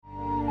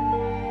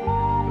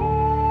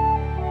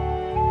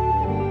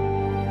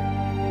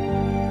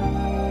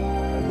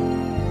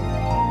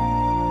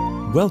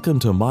Welcome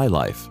to My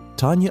Life,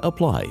 Tanya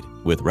Applied,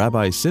 with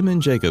Rabbi Simon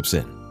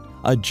Jacobson,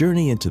 a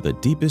journey into the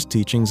deepest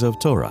teachings of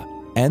Torah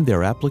and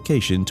their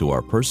application to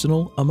our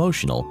personal,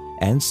 emotional,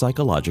 and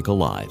psychological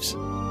lives. A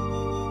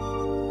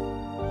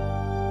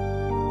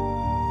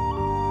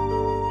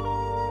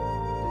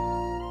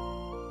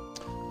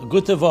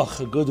good tavach,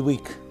 a good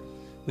week.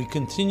 We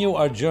continue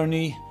our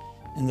journey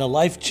in the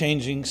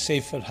life-changing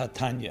Sefer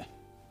HaTanya.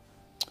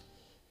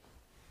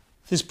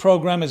 This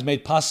program is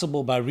made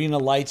possible by Rena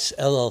Lights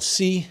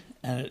LLC,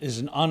 and it is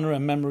in honor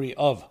and memory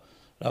of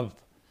Rav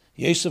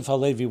Yosef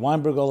Halevi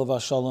Weinberg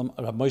Olav Shalom,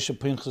 Rav Moshe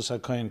Pinchas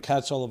HaKohen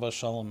Katz Olav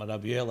Shalom, and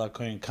Rav Yael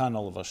HaKohen Khan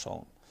Olav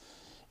Shalom.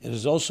 It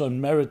is also in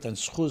merit and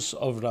schus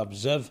of Rav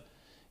Zev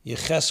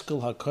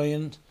Yecheskel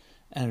HaKohen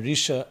and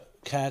Risha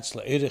Katz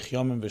La'erich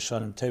Yomim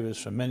V'Shanim Tevis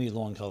for many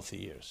long, healthy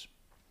years.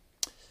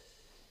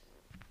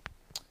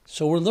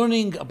 So we're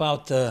learning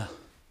about the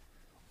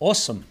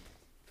awesome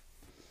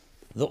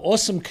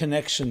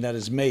connection that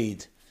is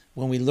made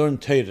when we learn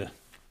Torah,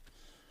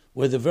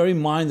 where the very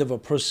mind of a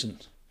person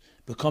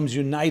becomes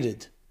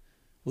united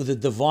with the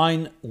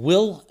divine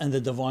will and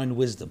the divine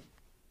wisdom.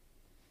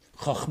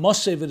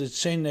 Chachmasei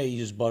v'ritzenei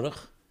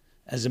yizbarach,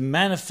 as it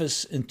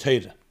manifests in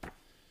Torah.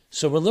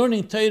 So we're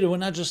learning Torah, we're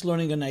not just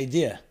learning an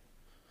idea.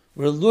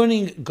 We're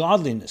learning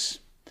godliness.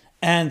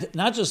 And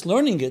not just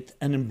learning it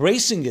and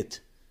embracing it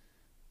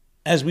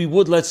as we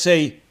would, let's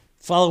say,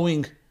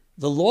 following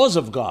the laws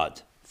of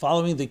God,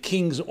 following the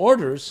king's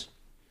orders,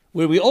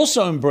 where we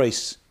also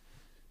embrace,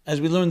 as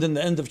we learned in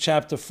the end of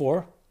chapter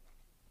 4.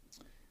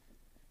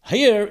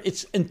 Here,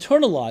 it's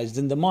internalized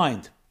in the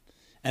mind.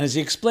 And as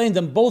he explained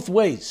in both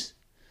ways,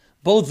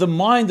 both the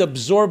mind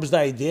absorbs the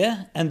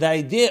idea, and the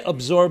idea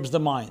absorbs the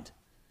mind,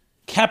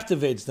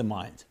 captivates the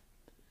mind.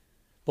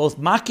 Both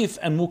makif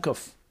and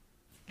mukaf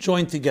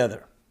join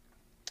together.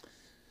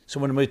 So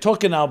when we're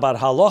talking now about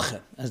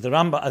halacha, as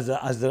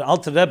the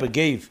Alter Rebbe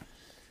gave,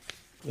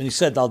 when he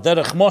said, al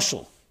derech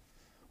moshel,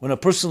 when a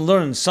person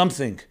learns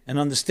something and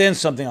understands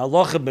something,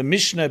 halacha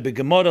b'mishnah,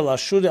 b'gemara,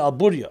 l'ashura,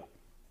 al-burya.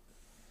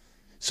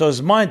 So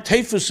his mind,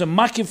 teifus and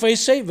makif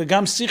eisei,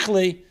 v'gam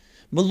sichlei,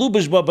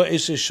 melubish baba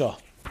eisei shah.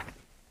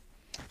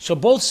 So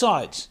both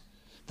sides,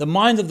 the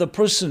mind of the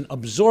person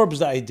absorbs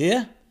the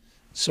idea,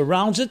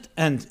 surrounds it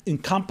and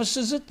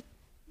encompasses it,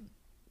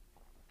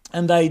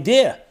 and the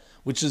idea,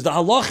 which is the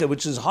halacha,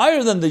 which is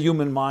higher than the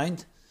human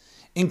mind,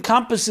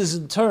 encompasses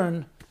in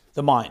turn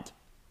the mind.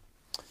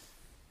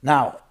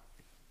 Now,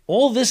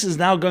 all this is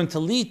now going to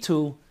lead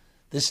to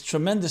this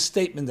tremendous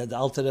statement that the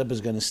Alter Rebbe is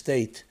going to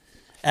state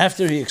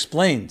after he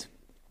explained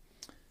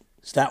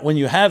that when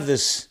you have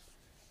this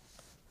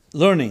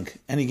learning,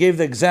 and he gave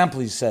the example,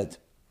 he said,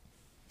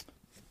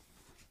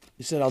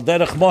 al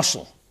derech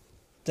moshel,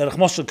 derech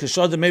moshel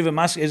kishad meva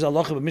mask ez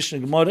halacha b'mishnah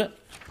gemara.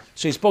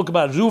 So he spoke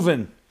about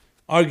Reuven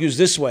argues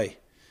this way,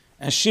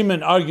 and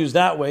Shimon argues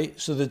that way.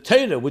 So the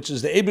Torah, which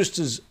is the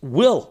Eibishter's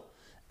will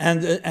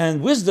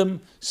and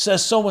wisdom,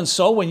 says so and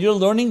so. When you're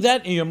learning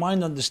that and your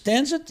mind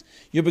understands it,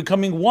 you're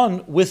becoming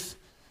one with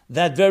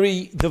that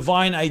very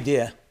divine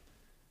idea.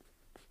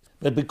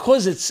 But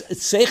because it's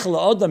seichel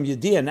ha'adam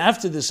yediyah, and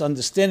after this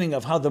understanding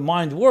of how the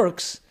mind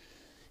works,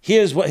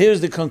 here's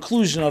the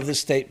conclusion of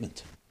this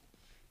statement.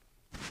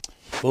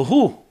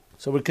 V'hu,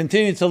 so we're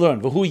continuing to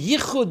learn. V'hu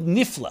yichud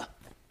nifla.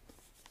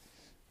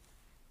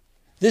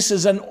 This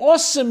is an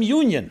awesome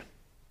union,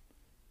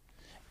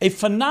 a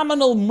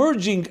phenomenal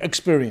merging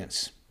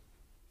experience.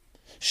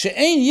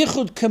 She'ein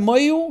yichud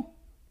kemoyu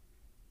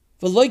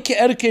v'loi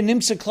ke'erke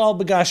nimtze klal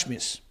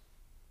b'gashmis.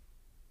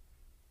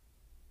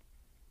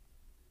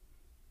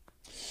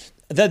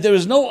 That there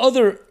is no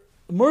other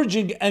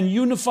merging and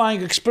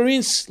unifying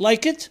experience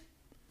like it.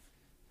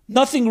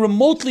 Nothing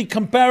remotely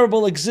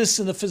comparable exists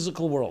in the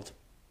physical world.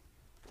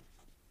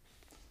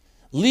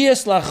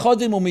 Lias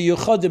lachodim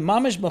u'miyuchodim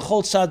mamish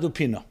b'chol tzad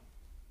u'pina.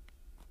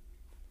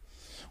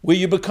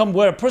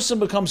 Where a person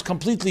becomes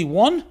completely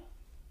one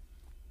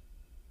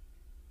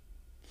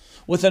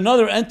with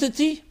another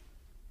entity,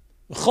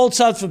 b'chol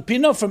tzad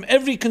u'pina, from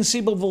every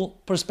conceivable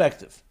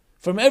perspective,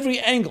 from every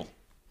angle.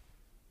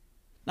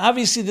 Now,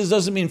 obviously, this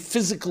doesn't mean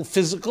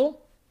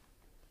physical,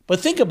 but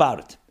think about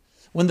it.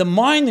 When the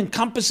mind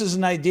encompasses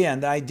an idea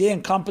and the idea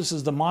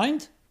encompasses the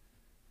mind,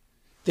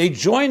 they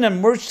join and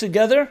merge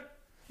together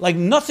like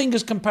nothing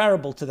is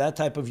comparable to that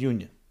type of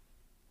union.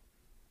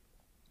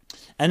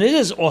 And it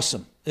is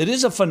awesome. It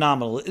is a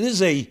phenomenal. It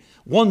is a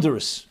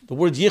wondrous. The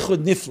word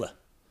yichud nifla.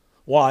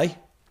 Why?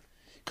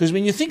 Because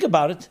when you think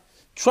about it,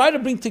 try to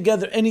bring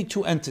together any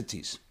two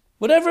entities,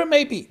 whatever it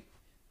may be.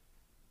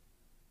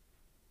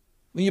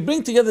 When you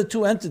bring together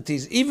two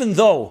entities, even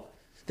though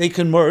they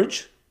can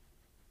merge,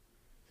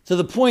 to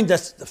the point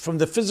that from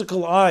the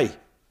physical eye,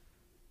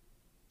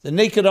 the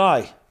naked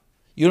eye,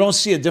 you don't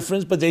see a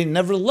difference, but they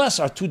nevertheless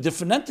are two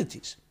different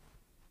entities.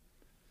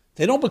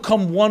 They don't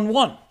become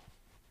one.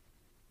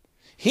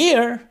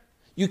 Here,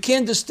 you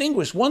can't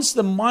distinguish. Once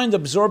the mind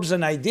absorbs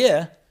an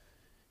idea,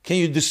 can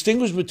you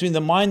distinguish between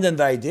the mind and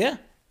the idea?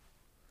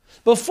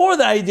 Before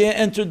the idea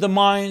entered the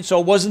mind, so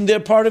it wasn't there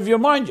part of your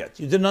mind yet.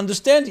 You didn't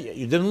understand it yet.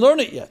 You didn't learn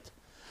it yet.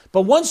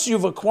 But once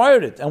you've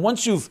acquired it, and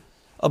once you've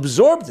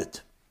absorbed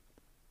it,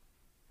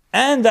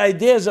 and the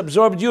idea has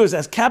absorbed you,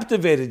 has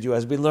captivated you,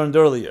 as we learned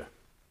earlier,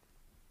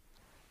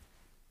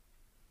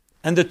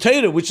 and the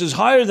Torah, which is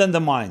higher than the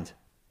mind,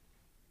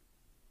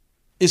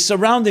 is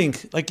surrounding,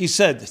 like he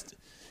said,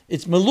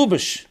 it's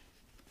melubish.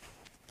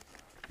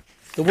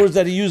 The words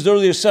that he used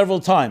earlier several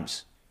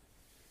times.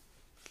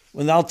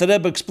 When the Alter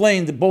Rebbe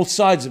explained both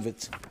sides of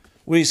it,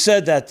 where he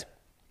said that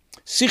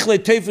sichle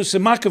tefus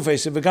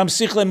emakafes v'gam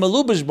sichle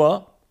melubish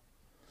ba,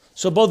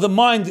 so both the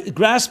mind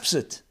grasps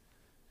it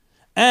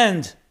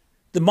and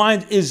the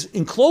mind is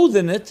enclosed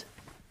in it,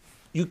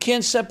 you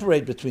can't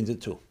separate between the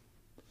two.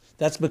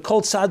 That's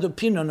Mekol Tzad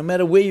Pino. No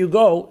matter where you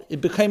go,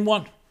 it became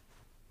one.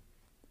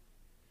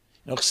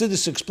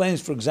 Chassidus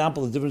explains, for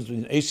example, the difference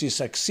between Esis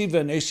Aksiva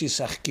and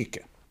Esis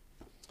Achkika.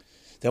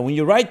 That when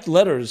you write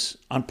letters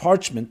on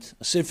parchment,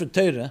 a Sefer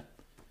Torah,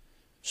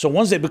 so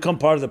once they become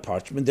part of the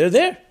parchment, they're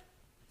there.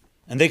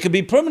 And they can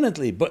be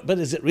permanently. But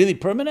is it really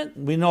permanent?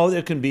 We know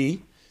they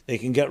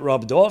can get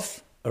rubbed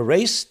off,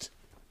 erased,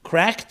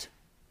 cracked.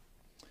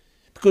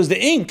 Because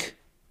the ink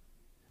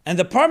and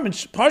the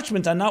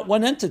parchment are not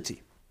one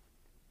entity.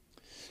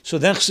 So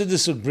then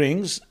Chassidus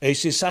brings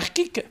Esis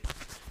Achkika.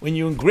 When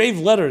you engrave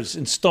letters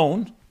in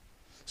stone,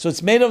 so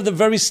it's made of the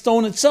very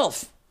stone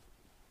itself.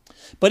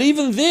 But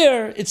even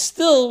there, it's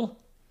still,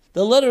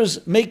 the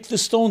letters make the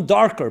stone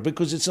darker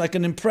because it's like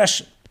an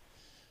impression.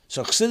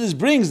 So Chassidus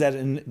brings that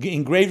in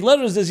engraved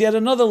letters, there's yet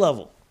another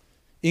level.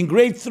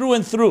 Engraved through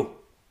and through.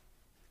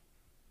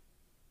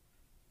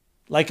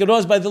 Like it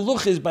was by the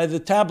luchis, by the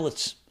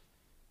tablets,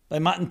 by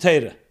Matan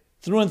Torah,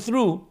 through and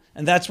through.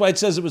 And that's why it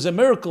says it was a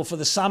miracle for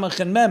the Samach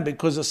and Mem,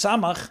 because a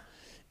Samach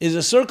is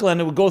a circle and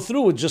it would go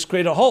through, it would just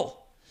create a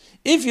hole.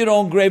 If you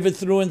don't engrave it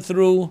through and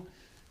through,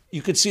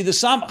 you could see the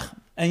Samach.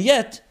 And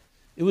yet,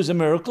 it was a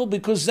miracle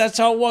because that's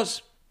how it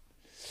was.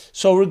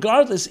 So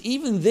regardless,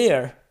 even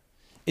there,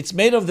 it's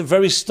made of the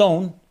very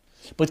stone,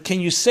 but can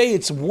you say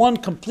it's one,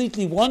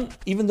 completely one?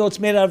 Even though it's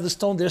made out of the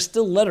stone, there's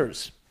still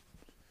letters.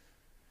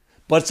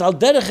 But it's al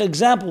derech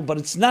example, but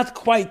it's not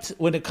quite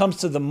when it comes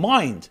to the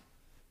mind.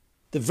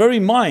 The very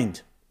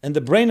mind and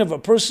the brain of a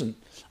person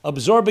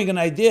absorbing an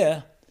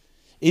idea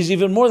is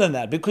even more than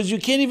that, because you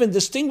can't even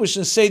distinguish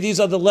and say these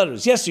are the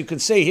letters. Yes, you can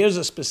say here's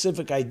a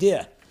specific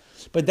idea,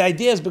 but the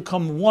idea has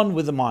become one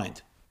with the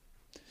mind.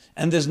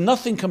 And there's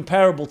nothing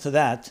comparable to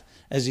that,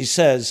 as he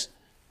says,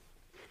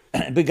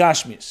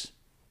 Begashmis.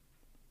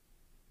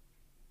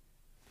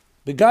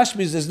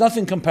 Begashmis, there's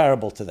nothing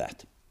comparable to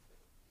that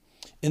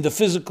in the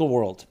physical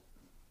world.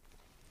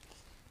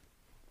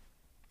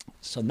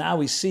 So now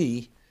we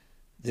see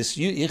this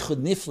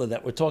Yichud Nifla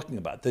that we're talking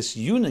about, this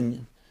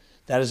union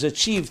that is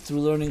achieved through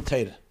learning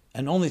Torah,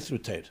 and only through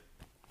Torah.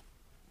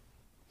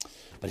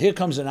 But here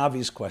comes an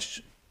obvious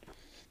question.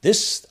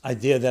 This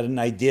idea that an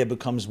idea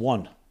becomes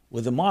one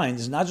with the mind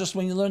is not just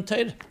when you learn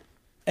Torah.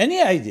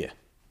 Any idea.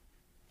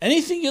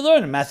 Anything you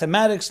learn,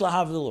 mathematics,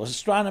 lahavdil,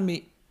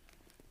 astronomy,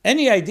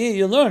 any idea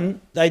you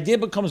learn, the idea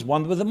becomes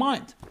one with the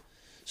mind.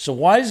 So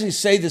why does he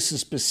say this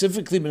is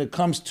specifically when it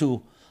comes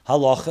to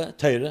halacha,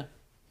 Torah?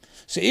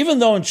 So even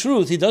though in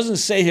truth he doesn't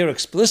say here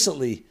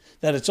explicitly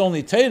that it's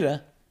only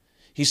Torah,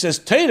 he says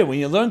Torah, when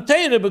you learn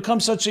Torah, it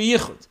becomes such a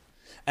yichud.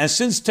 And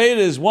since Torah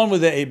is one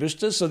with the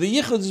Eibishter, so the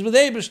yichud is with the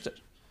Eibishter.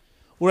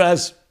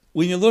 Whereas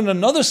when you learn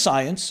another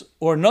science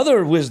or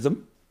another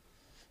wisdom,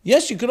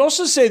 yes, you could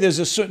also say there's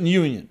a certain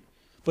union,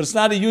 but it's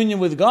not a union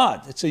with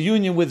God. It's a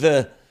union with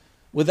the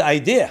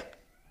idea.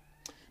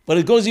 But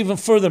it goes even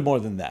further more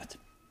than that.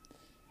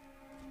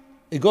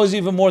 It goes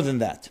even more than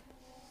that.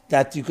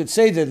 That you could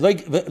say that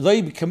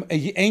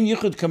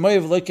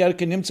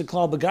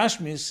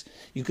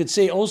you could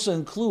say also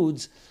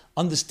includes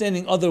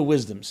understanding other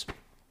wisdoms.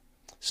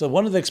 So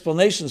one of the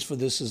explanations for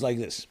this is like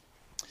this.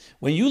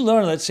 When you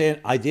learn, let's say,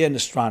 an idea in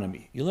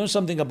astronomy, you learn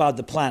something about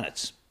the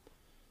planets,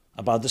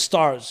 about the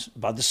stars,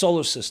 about the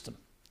solar system.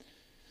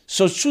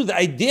 So it's true, the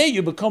idea,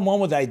 you become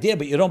one with the idea,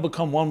 but you don't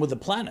become one with the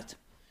planet.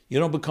 You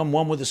don't become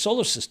one with the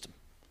solar system.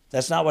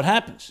 That's not what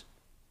happens.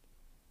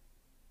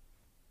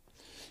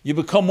 You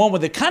become one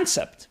with the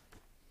concept.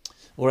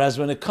 Whereas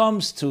when it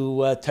comes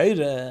to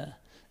Torah,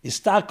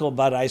 Istako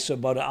Baraisa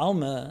Bara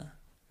Alma,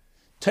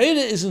 Torah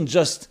isn't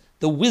just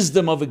the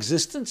wisdom of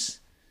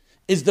existence,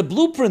 it's the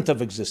blueprint of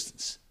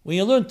existence. When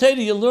you learn Torah,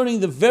 you're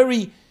learning the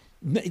very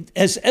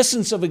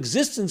essence of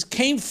existence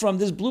came from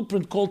this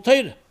blueprint called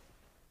Torah.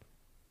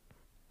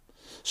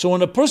 So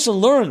when a person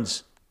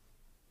learns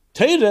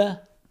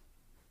Torah,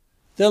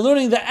 they're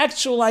learning the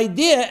actual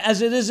idea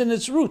as it is in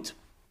its root.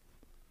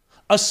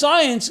 A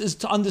science is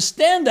to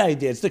understand the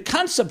idea. It's the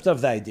concept of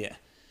the idea.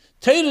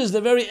 Torah is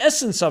the very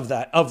essence of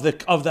that, of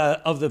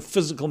the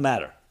physical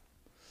matter.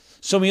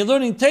 So when you're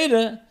learning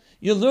Torah,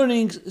 you're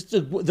learning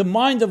the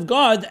mind of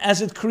God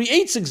as it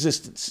creates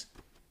existence.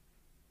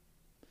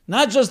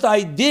 Not just the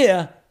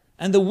idea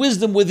and the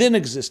wisdom within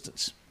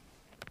existence.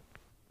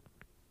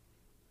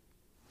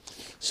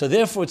 So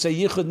therefore it's a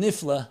yichud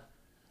nifla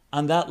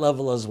on that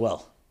level as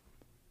well.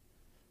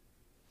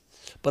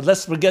 But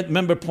let's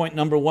remember point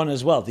number one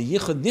as well. The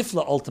Yichud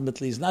Nifla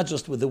ultimately is not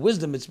just with the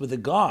wisdom, it's with the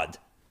God,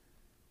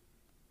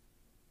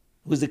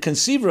 who is the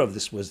conceiver of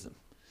this wisdom.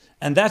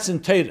 And that's in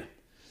Torah.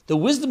 The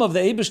wisdom of the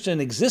Eibishter in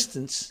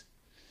existence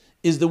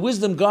is the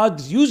wisdom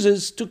God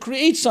uses to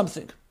create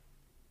something.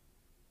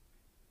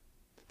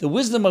 The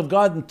wisdom of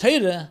God in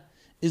Torah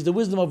is the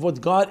wisdom of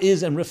what God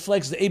is and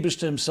reflects the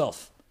Eibishter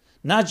himself,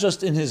 not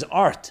just in his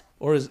art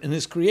or in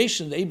his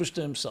creation, the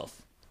Eibishter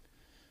himself.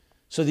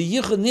 So the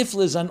Yichud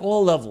Nifla is on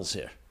all levels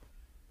here.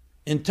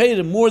 In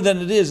Torah more than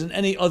it is in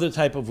any other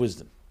type of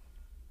wisdom.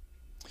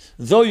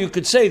 Though you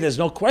could say there's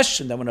no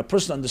question that when a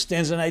person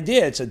understands an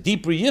idea, it's a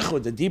deeper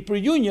yichud, a deeper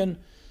union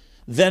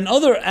than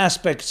other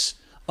aspects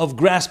of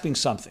grasping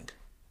something.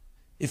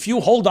 If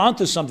you hold on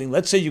to something,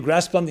 let's say you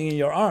grasp something in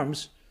your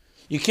arms,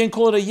 you can't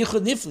call it a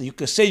yichud nifla. You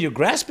could say you're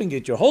grasping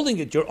it, you're holding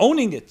it, you're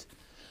owning it,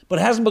 but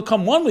it hasn't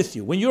become one with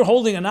you. When you're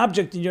holding an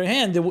object in your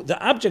hand, the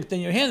object in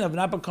your hand have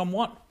not become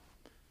one.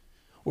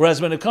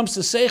 Whereas when it comes to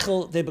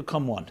seichel, they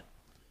become one.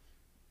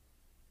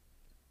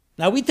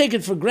 Now we take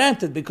it for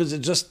granted because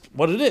it's just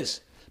what it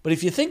is. But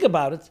if you think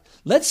about it,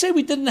 let's say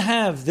we didn't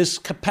have this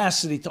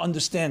capacity to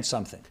understand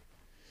something.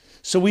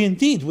 So we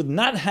indeed would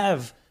not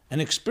have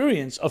an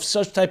experience of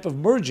such type of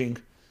merging,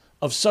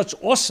 of such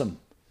awesome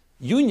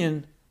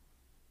union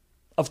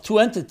of two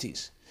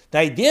entities. The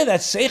idea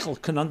that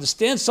Seichel can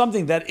understand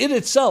something that it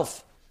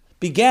itself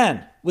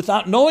began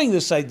without knowing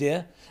this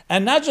idea,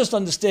 and not just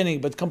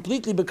understanding, but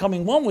completely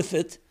becoming one with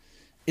it,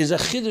 is a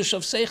chiddush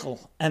of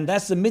Seichel. And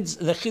that's the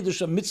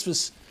chiddush of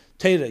mitzvahs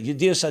Torah,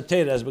 Yediyas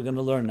HaTorah, as we're going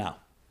to learn now.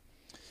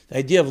 The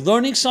idea of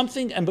learning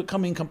something and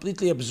becoming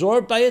completely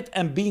absorbed by it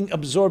and being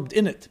absorbed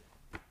in it.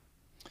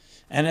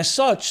 And as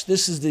such,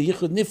 this is the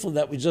Yichud Nifla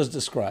that we just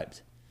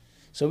described.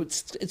 So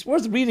it's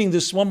worth reading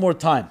this one more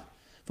time.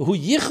 V'hu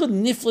Yichud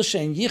Nifla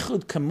she'en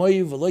Yichud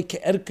kamoyu v'loi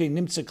ke'erkei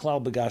nimtze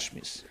klal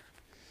begashmis.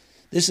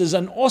 This is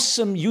an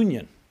awesome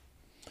union,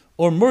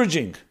 or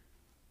merging.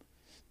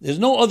 There's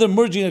no other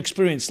merging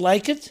experience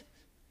like it.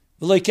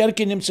 V'loi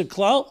ke'erkei nimtze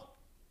klal.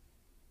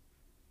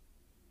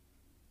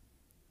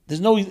 There's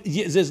no,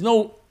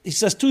 he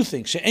says two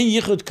things. She'en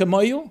yichud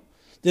kamoyu.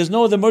 There's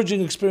no other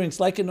merging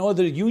experience like it, no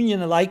other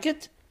union like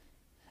it.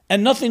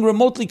 And nothing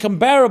remotely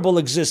comparable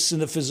exists in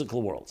the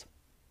physical world.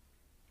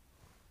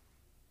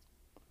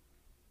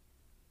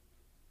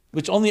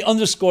 Which only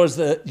underscores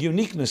the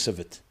uniqueness of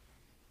it.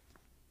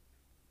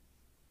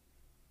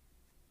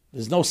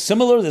 There's no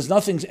similar,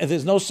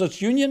 there's no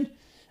such union,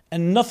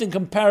 and nothing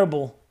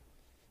comparable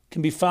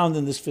can be found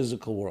in this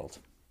physical world.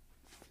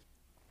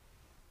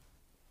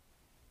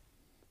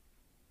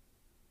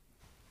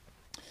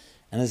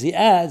 And as he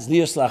adds,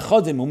 lios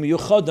la'achodim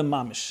umiyuchodim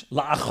mamish.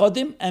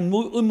 La'achodim and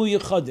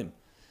umiyuchodim.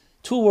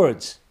 Two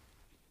words.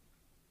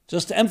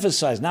 Just to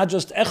emphasize, not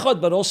just echad,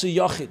 but also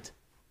yachid.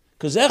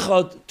 Because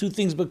echad, two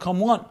things become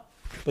one.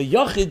 But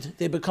yachid,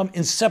 they become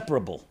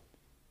inseparable.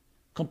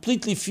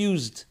 Completely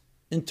fused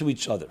into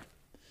each other.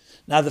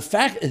 Now the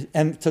fact,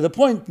 and to the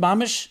point,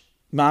 mamish,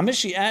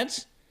 he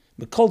adds,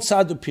 mikol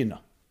tzadu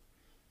pina.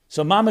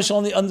 So mamish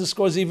only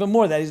underscores even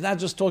more that he's not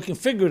just talking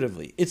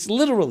figuratively. It's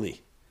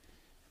literally.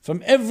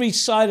 From every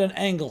side and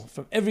angle,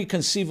 from every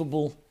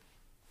conceivable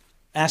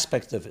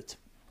aspect of it.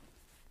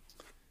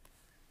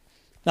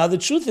 Now the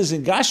truth is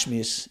in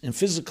Gashmis, in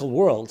physical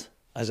world,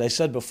 as I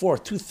said before,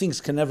 two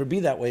things can never be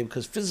that way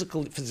because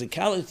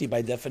physicality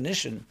by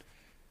definition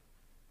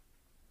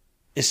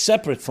is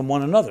separate from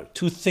one another.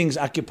 Two things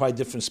occupy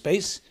different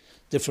space,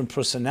 different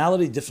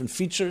personality, different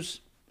features.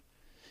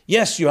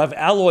 Yes, you have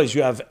alloys,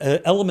 you have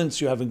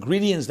elements, you have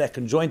ingredients that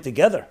can join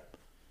together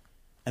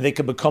and they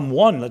can become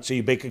one. Let's say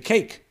you bake a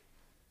cake.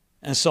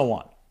 And so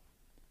on,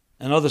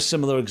 and other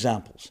similar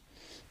examples.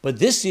 But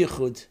this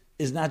yichud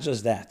is not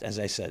just that, as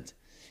I said.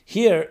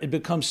 Here, it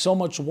becomes so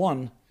much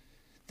one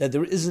that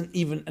there isn't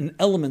even an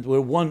element where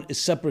one is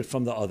separate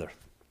from the other.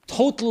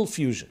 Total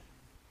fusion.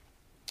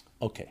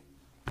 Okay.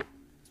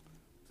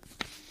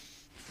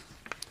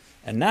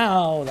 And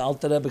now, the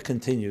Alter Rebbe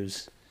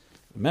continues.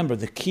 Remember,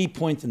 the key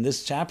point in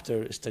this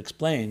chapter is to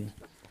explain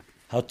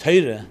how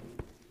Torah,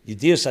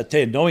 Yediyas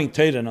HaTorah, knowing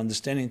Torah and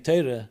understanding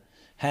Torah,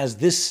 has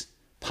this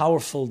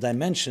powerful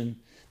dimension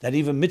that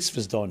even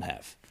mitzvahs don't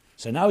have.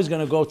 So now he's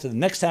going to go to the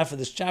next half of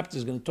this chapter.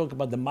 He's going to talk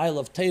about the mile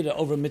of Torah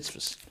over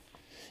mitzvahs.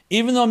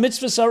 Even though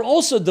mitzvahs are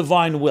also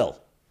divine will.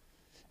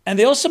 And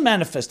they also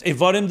manifest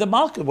Evarim de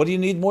Malka. What do you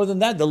need more than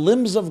that? The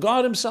limbs of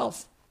God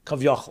himself.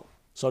 Kavyachal,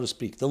 so to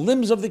speak. The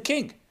limbs of the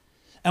king.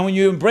 And when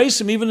you embrace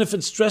him, even if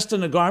it's dressed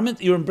in a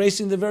garment, you're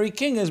embracing the very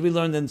king, as we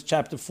learned in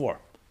chapter 4.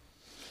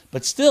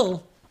 But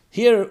still,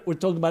 here we're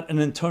talking about an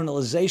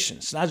internalization.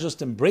 It's not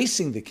just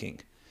embracing the king.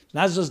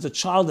 Not just the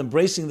child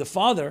embracing the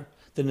father,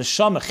 the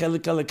neshama,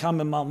 chelik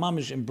alekam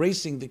mamish,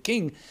 embracing the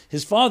king,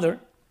 his father,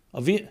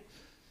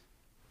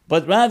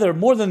 but rather,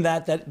 more than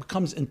that, that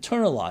becomes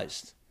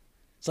internalized.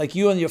 It's like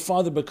you and your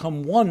father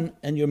become one,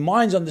 and your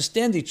minds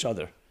understand each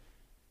other.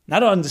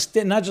 Not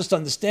just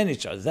understand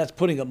each other, that's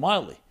putting it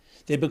mildly.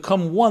 They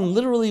become one,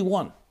 literally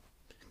one.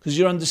 Because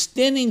you're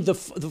understanding the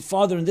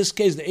father, in this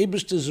case, the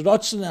Eibishter's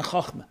Ratzon and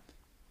Chachma.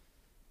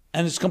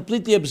 and it's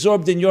completely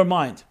absorbed in your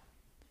mind.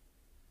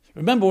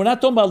 Remember, we're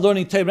not talking about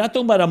learning Torah, we're not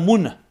talking about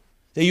amunah,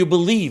 that you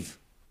believe,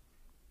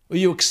 or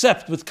you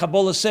accept with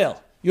Kabbalah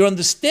sale. Your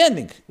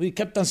understanding, we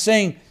kept on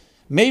saying,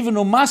 Maven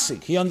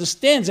Umasik, he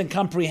understands and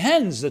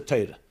comprehends the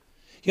Torah.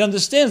 He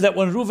understands that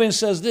when Reuven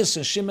says this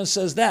and Shimon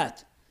says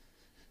that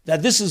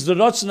this is the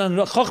Ratzon and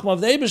Chochmah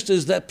of the Eibishter,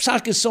 is that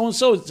Psak is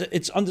so-and-so,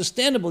 it's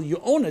understandable, you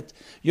own it.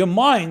 Your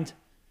mind,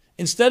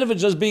 instead of it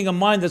just being a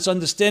mind that's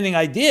understanding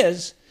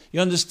ideas,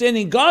 you're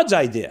understanding God's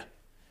idea.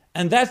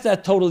 And that's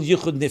that total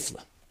Yichud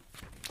Nifla.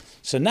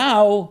 So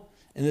now,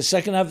 in the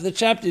second half of the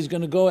chapter, he's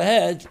going to go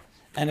ahead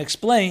and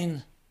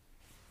explain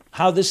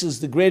how this is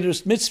the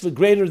greatest mitzvah,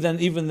 greater than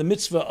even the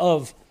mitzvah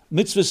of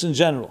mitzvahs in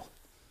general.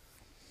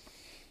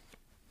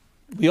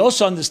 We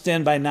also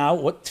understand by now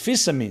what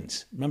tfisa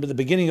means. Remember, the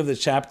beginning of the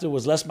chapter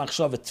was less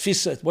machshava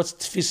tfisa. What's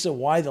tfisa?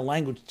 Why the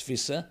language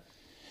tfisa?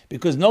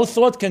 Because no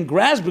thought can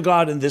grasp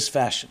God in this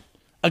fashion,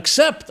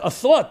 except a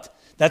thought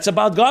that's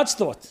about God's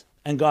thought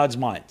and God's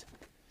mind.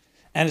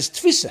 And it's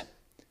tfisa.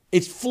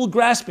 It's full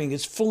grasping,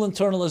 it's full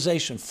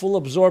internalization, full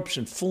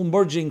absorption, full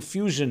merging,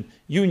 fusion,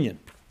 union.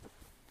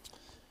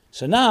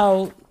 So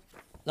now,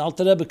 the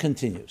Alter Rebbe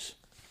continues.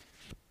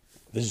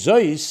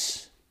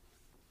 V'zois,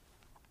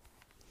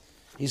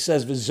 he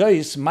says,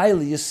 V'zois,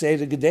 maili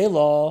yisei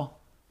gedela,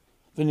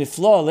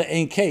 v'nifla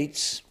le'ein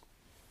kates.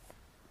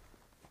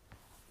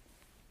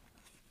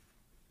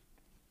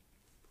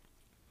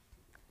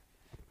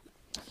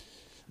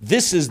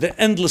 This is the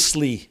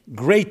endlessly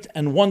great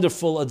and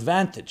wonderful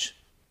advantage.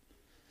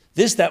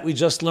 This that we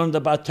just learned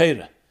about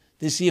Torah,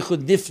 this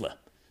Yichud Nifla,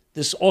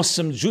 this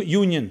awesome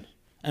union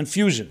and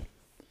fusion.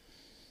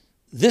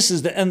 This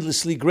is the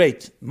endlessly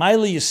great.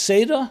 Maili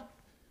Yiseda,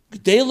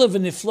 Gdela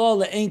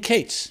v'nifla le'ein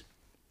kates.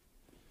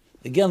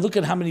 Again, look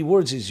at how many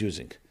words he's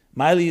using.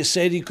 Maili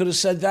Yiseda, he could have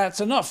said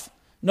that's enough.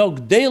 No,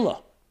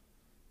 Gdela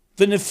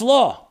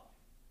v'nifla.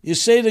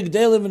 Yiseda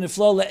Gdela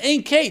v'nifla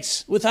le'ein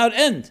kates, without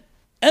end,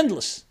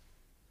 endless.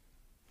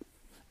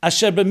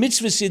 Asher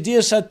b'mitzvahs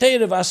yediyas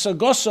ha'teira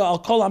v'asagosa al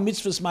kol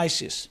ha'mitzvahs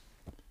ma'asis.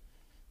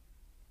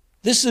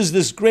 This is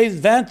this great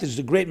advantage,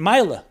 the great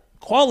maila,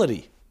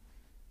 quality,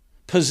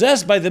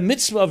 possessed by the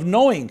mitzvah of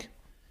knowing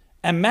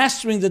and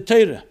mastering the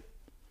Torah.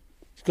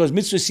 Because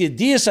mitzvahs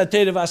yediyas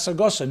ha'teira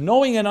v'asagosa,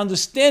 knowing and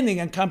understanding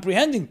and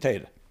comprehending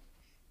Torah.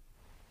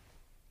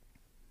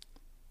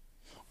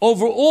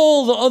 Over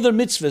all the other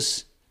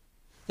mitzvahs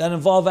that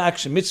involve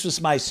action, mitzvahs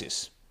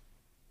ma'asis.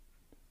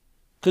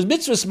 Because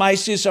mitzvahs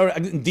ma'asis are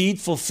indeed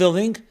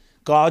fulfilling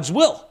God's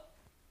will.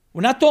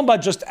 We're not talking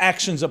about just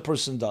actions a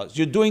person does.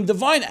 You're doing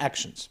divine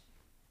actions.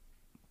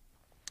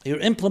 You're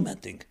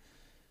implementing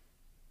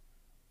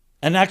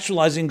and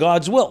actualizing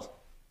God's will.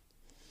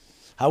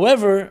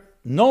 However,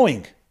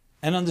 knowing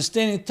and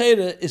understanding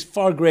Torah is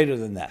far greater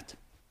than that.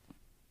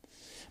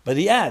 But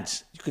he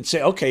adds, you could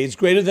say, okay, it's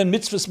greater than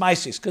mitzvahs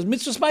ma'asis, because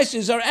mitzvahs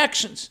ma'asis are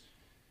actions.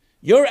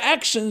 Your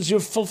actions,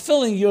 you're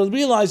fulfilling, you're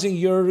realizing,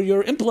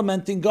 you're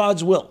implementing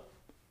God's will.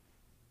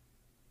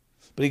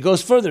 But he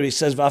goes further. He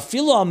says,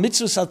 "Va'afilu al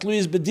mitzvahs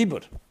hatluyos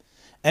b'dibur,"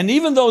 and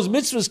even those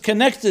mitzvahs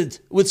connected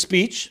with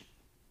speech.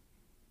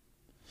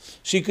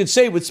 She could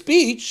say with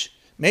speech,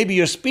 maybe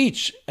your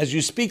speech, as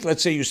you speak,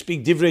 let's say you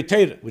speak divrei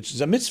Torah, which is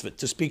a mitzvah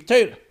to speak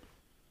Torah,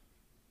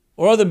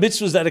 or other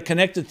mitzvahs that are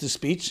connected to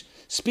speech.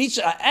 Speech,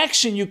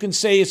 action, you can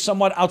say is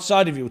somewhat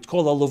outside of you. It's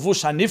called a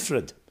levush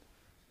hanifred.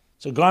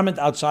 It's a garment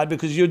outside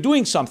because you're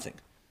doing something,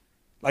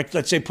 like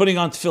let's say putting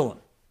on tefillin.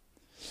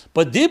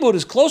 But dibur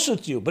is closer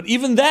to you. But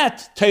even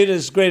that, Torah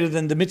is greater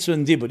than the mitzvah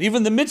in dibur.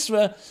 Even the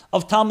mitzvah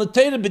of Talmud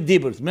Torah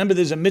b'dibur. Remember,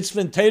 there's a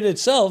mitzvah in Torah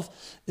itself.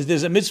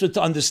 There's a mitzvah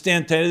to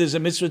understand Torah. There's a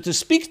mitzvah to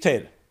speak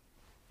Torah.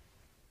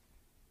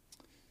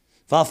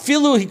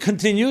 V'afilu, he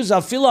continues,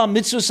 afilu al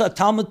mitzvah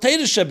Talmud Torah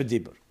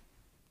sheb'dibur.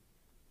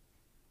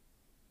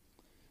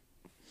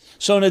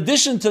 So in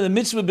addition to the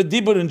mitzvah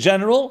b'dibur in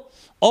general,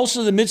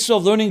 also the mitzvah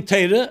of learning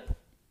Torah,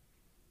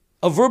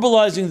 of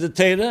verbalizing the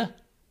Torah,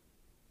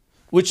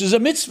 which is a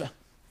mitzvah.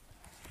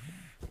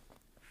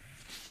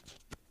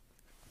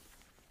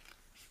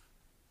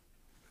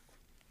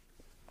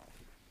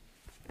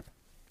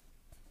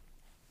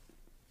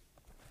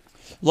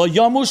 Lo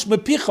yamush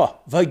mepicha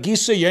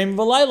v'hagisa yom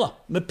v'layla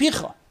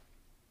mepicha.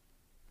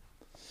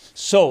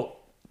 So,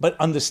 but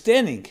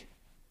understanding,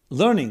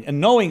 learning,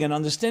 and knowing and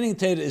understanding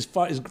Torah is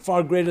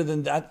far greater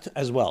than that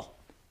as well.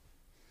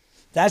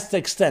 That's the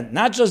extent,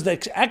 not just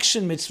the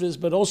action mitzvahs,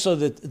 but also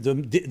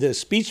the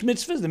speech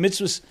mitzvahs, the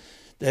mitzvahs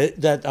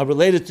that are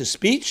related to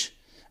speech,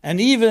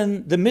 and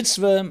even the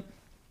mitzvah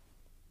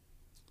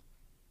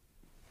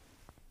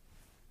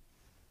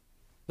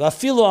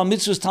v'afilu al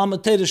mitzvahs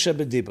Talmud Torah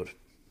sheb'dibur.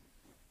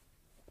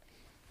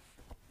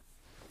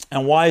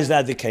 And why is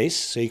that the case?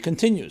 So he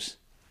continues.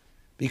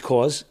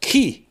 Because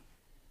ki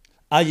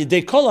al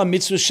yedei kol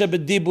ha-mitzvahs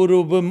sheb'dibur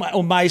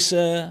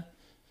u'maisa,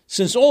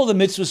 since all the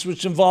mitzvahs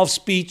which involve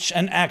speech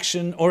and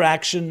action, or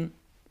an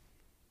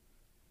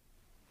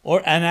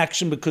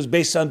action, because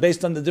based on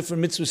the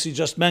different mitzvahs he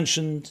just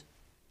mentioned,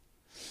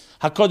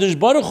 HaKadosh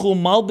Baruch Hu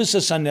malbis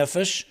es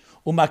hanefesh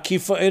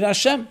u'makifa eir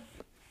Hashem.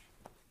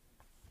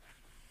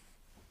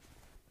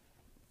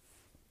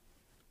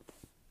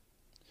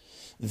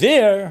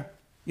 There,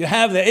 you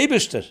have the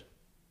Eibishter.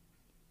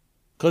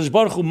 Kodesh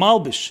Baruch Hu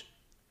Malbish.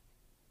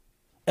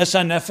 Esa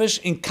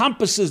Nefesh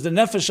encompasses the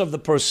Nefesh of the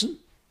person.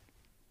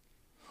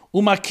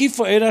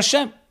 Umakifo Eir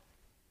Hashem.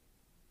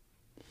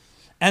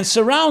 And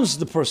surrounds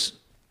the person.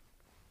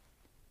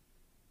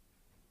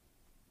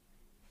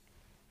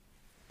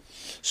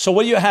 So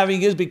what you're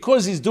having is,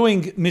 because he's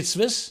doing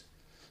mitzvahs,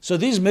 so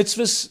these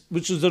mitzvahs,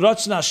 which is the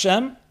Ratzon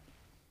Hashem,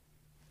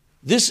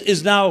 this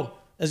is now,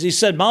 as he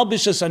said,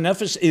 Malbish es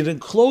HaNefesh, it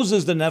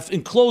encloses the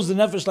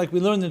nefesh like we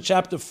learned in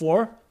chapter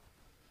 4,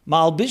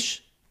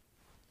 Malbish,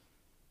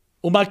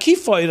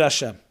 Umakifo Eir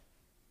Hashem.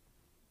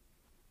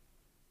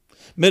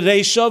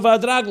 Mereisha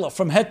v'adragla,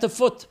 from head to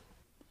foot.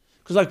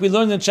 Because like we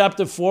learned in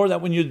chapter 4,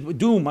 that when you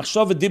do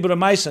Machshava Dibra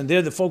Maisa, and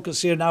there the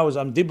focus here now is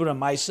on Dibra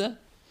Maisa,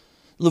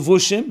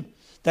 Levushim,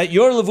 that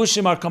your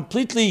Levushim are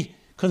completely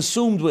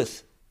consumed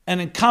with and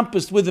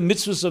encompassed with the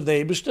mitzvahs of the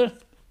Eibishter,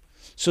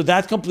 so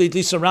that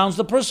completely surrounds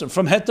the person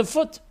from head to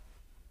foot.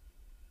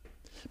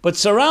 But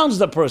surrounds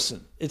the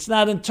person. It's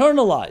not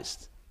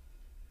internalized.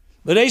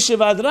 Mereisha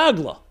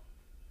v'adragla.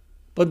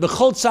 But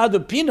b'chol tzad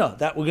u'pina,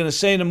 that we're going to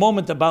say in a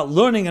moment about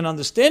learning and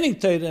understanding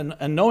Torah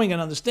and knowing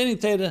and understanding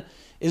Torah,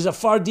 is a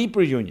far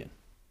deeper union.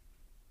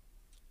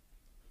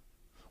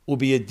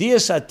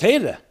 U'biyadiyas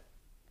ha-Torah,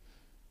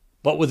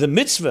 but with the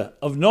mitzvah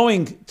of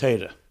knowing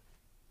Torah.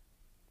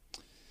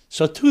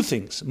 So two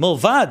things.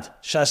 Milvad,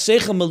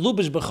 sha'aseicha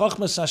melubish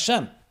b'chochmas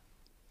Hashem.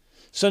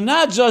 So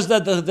not just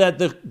that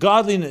the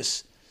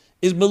godliness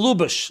is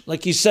melubish,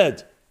 like he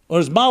said, or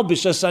is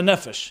malbish as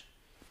nefesh.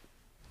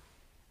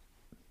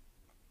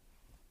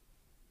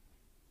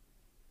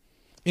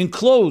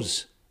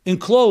 Enclose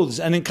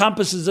and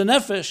encompasses the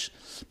nefesh,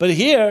 but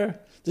here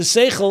the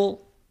seichel,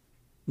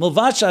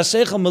 milvad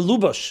sha'aseicha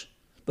melubish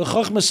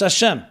b'chochmas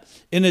Hashem.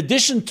 In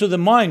addition to the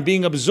mind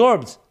being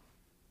absorbed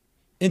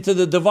into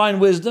the divine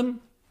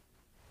wisdom,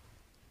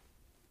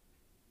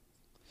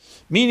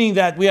 meaning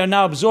that we are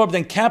now absorbed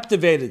and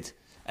captivated,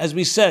 as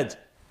we said,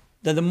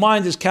 that the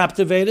mind is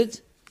captivated.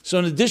 So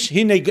in addition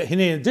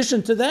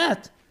to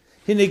that,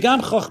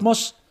 hinegam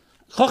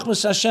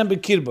chochmas Hashem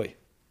b'kirboi.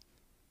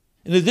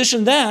 In addition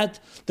to that,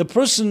 the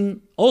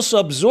person also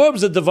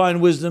absorbs the divine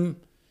wisdom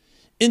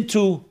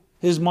into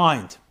his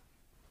mind.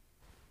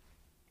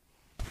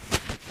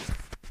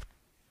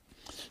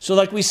 So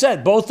like we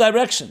said, both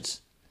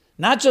directions.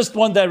 Not just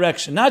one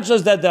direction, not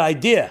just that the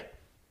idea,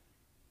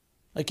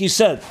 like he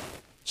said,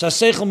 that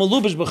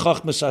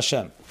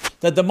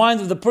the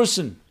mind of the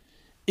person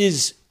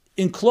is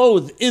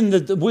enclosed in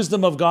the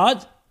wisdom of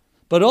God,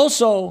 but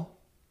also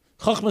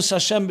Chochmas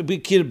Hashem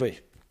b'kirbei.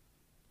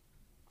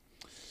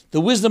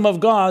 The wisdom of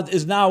God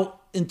is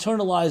now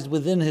internalized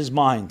within his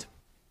mind.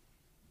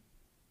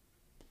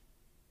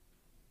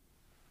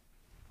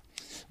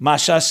 And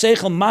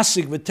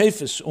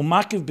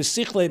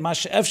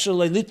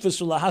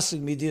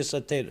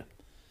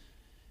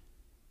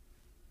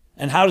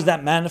how does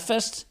that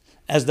manifest?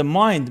 As the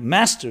mind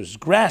masters,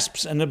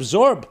 grasps, and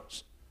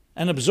absorbs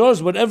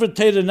whatever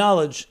Torah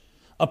knowledge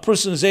a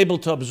person is able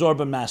to absorb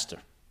and master.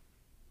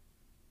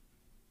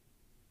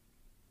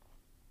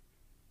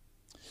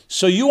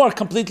 So you are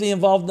completely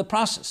involved in the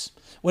process.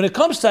 When it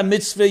comes to a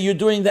mitzvah, you're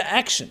doing the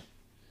action.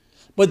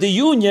 But the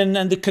union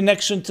and the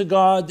connection to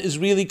God is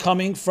really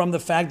coming from the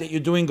fact that you're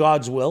doing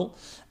God's will,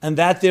 and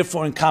that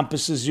therefore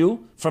encompasses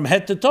you from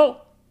head to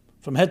toe,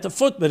 from head to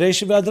foot,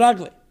 Bereisha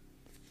v'adragle.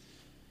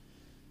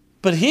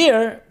 But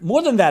here,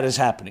 more than that is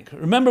happening.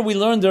 Remember we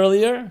learned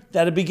earlier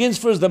that it begins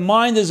first, the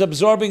mind is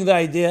absorbing the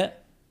idea,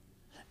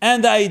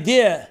 and the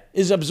idea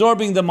is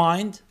absorbing the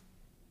mind.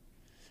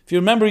 If you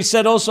remember, he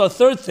said also a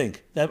third thing,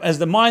 that as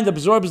the mind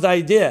absorbs the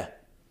idea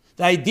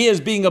is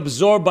being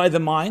absorbed by the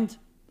mind,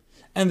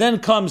 and then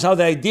comes how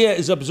the idea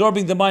is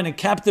absorbing the mind and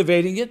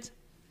captivating it.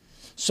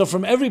 So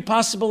from every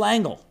possible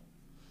angle,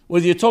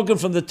 whether you're talking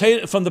from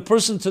the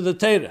person to the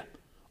Torah,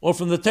 or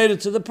from the Torah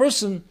to the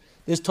person,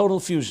 there's total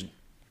fusion.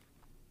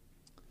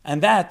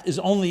 And that is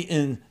only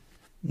in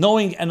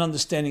knowing and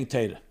understanding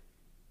Torah.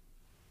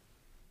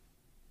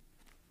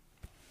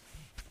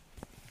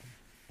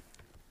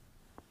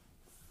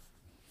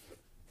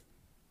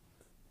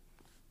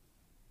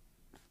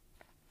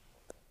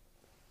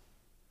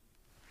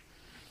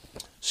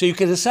 So you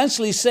could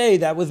essentially say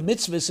that with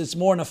mitzvahs, it's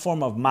more in a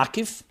form of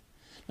makif.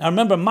 Now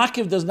remember,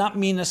 makif does not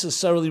mean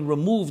necessarily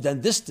removed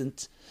and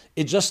distant.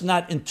 It's just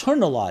not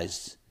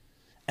internalized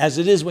as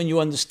it is when you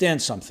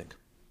understand something.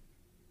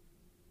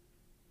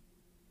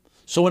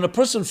 So when a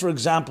person, for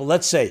example,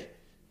 let's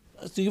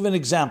give an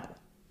example.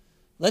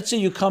 Let's say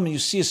you come and you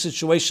see a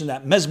situation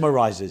that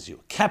mesmerizes you,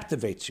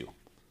 captivates you,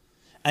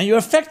 and you're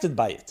affected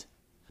by it.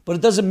 But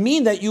it doesn't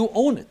mean that you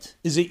own it.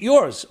 Is it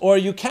yours? Or are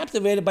you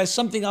captivated by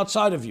something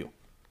outside of you?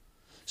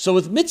 So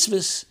with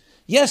mitzvahs,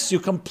 yes, you're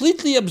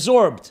completely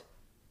absorbed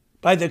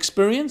by the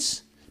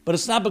experience, but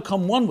it's not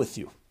become one with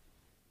you.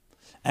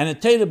 And a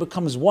Torah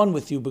becomes one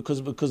with you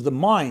because the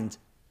mind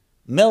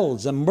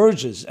melds and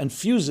merges and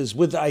fuses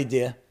with the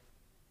idea.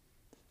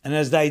 And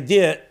as the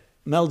idea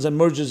melds and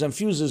merges and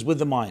fuses with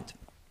the mind.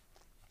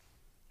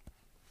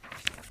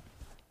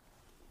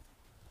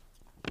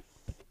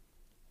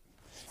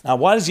 Now,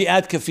 why does he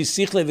add kefi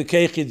sichle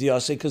v'keich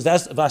yidiyase? Because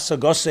that's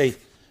vasagose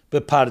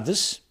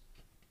bepardis.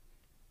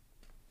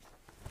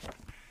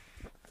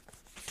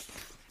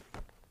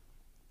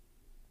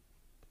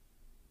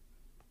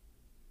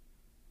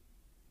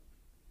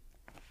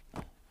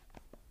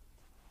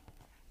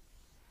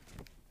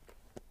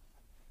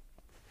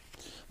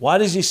 Why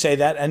does he say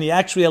that? And he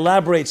actually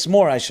elaborates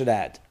more, I should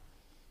add.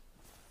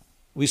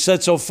 We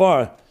said so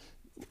far,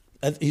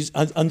 he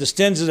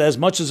understands it as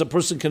much as a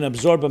person can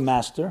absorb a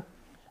master.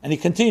 And he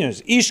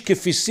continues, Ish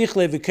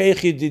kefisichle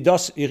v'keich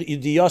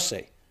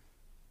yidiyase.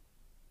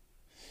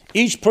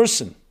 Each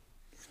person,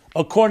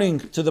 according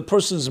to the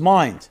person's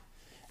mind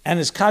and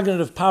his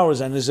cognitive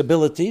powers and his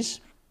abilities,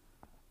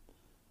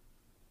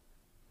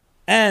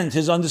 and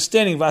his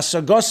understanding,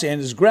 vasagose, and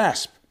his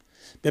grasp,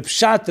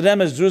 Pshat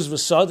remez druz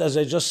v'sod, as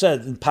I just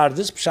said in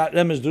Pardes, Pshat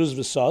remez druz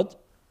v'sod,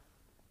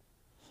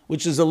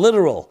 which is the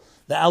literal,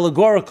 the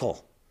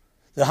allegorical,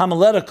 the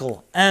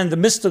homiletical, and the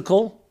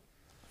mystical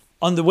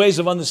on the ways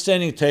of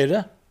understanding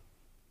Torah.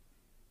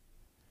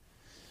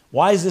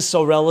 Why is this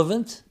so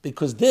relevant?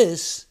 Because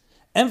this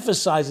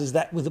emphasizes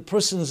that the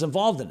person is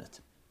involved in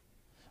it.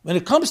 When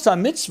it comes to a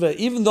mitzvah,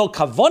 even though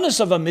kavanas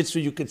of a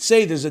mitzvah, you could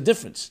say there's a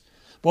difference.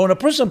 But when a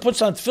person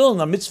puts on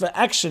tefillin, a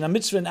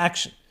mitzvah in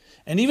action,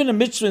 and even a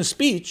mitzvah in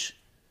speech,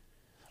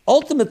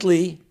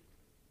 ultimately,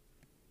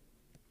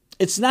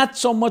 it's not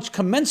so much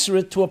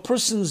commensurate to a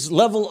person's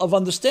level of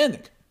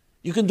understanding.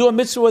 You can do a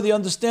mitzvah whether you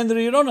understand it or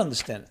you don't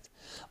understand it.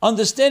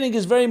 Understanding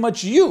is very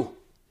much you.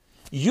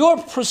 Your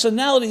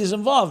personality is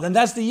involved, and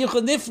that's the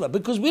yichud nifla,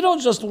 because we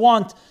don't just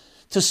want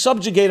to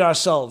subjugate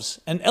ourselves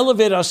and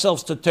elevate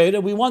ourselves to Torah.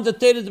 We want the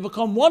Torah to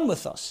become one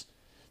with us.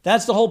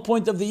 That's the whole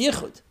point of the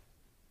yichud.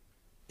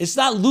 It's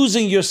not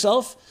losing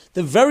yourself.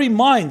 The very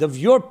mind of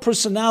your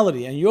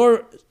personality and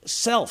your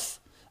self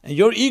and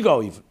your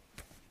ego even.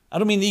 I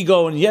don't mean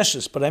ego and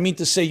yeshus, but I mean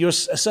to say your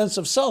sense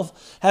of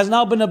self has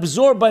now been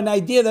absorbed by an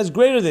idea that's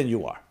greater than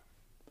you are.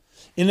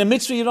 In a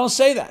mitzvah, you don't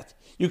say that.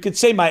 You could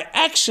say, my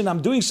action,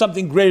 I'm doing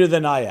something greater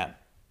than I am.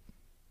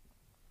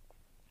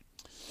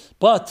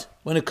 But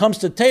when it comes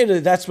to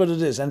Torah, that's what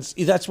it is. And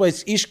that's why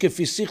it's ish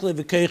kefi sichle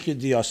v'keich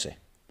yidiyase.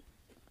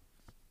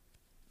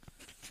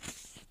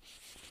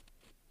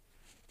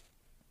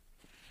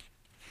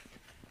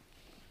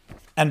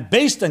 And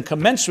based and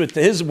commensurate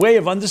to his way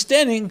of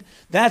understanding,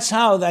 that's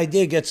how the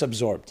idea gets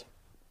absorbed.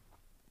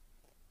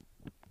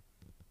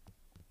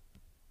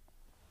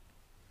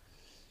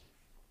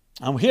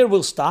 And here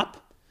we'll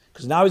stop,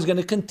 because now he's going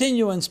to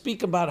continue and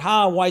speak about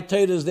why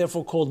Torah is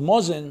therefore called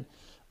mozin.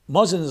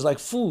 Mozin is like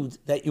food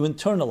that you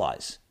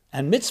internalize.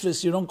 And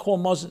mitzvahs, you don't call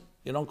mozin.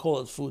 You don't call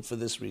it food for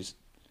this reason.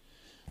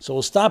 So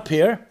we'll stop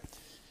here,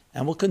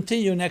 and we'll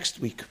continue next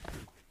week.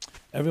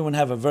 Everyone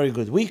have a very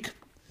good week.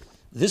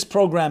 This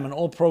program and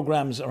all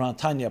programs around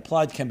Tanya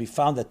Applied can be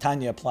found at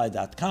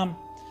tanyaapplied.com,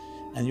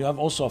 and you have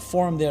also a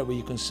forum there where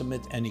you can submit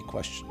any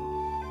question.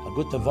 A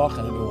good tavach,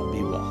 and everyone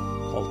be well.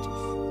 Kol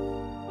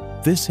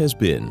tov. This has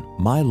been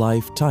My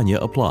Life Tanya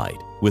Applied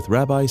with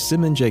Rabbi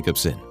Simon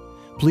Jacobson.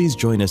 Please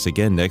join us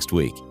again next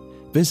week.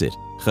 Visit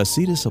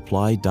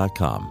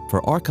chasidusapplied.com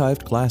for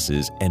archived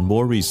classes and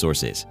more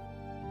resources.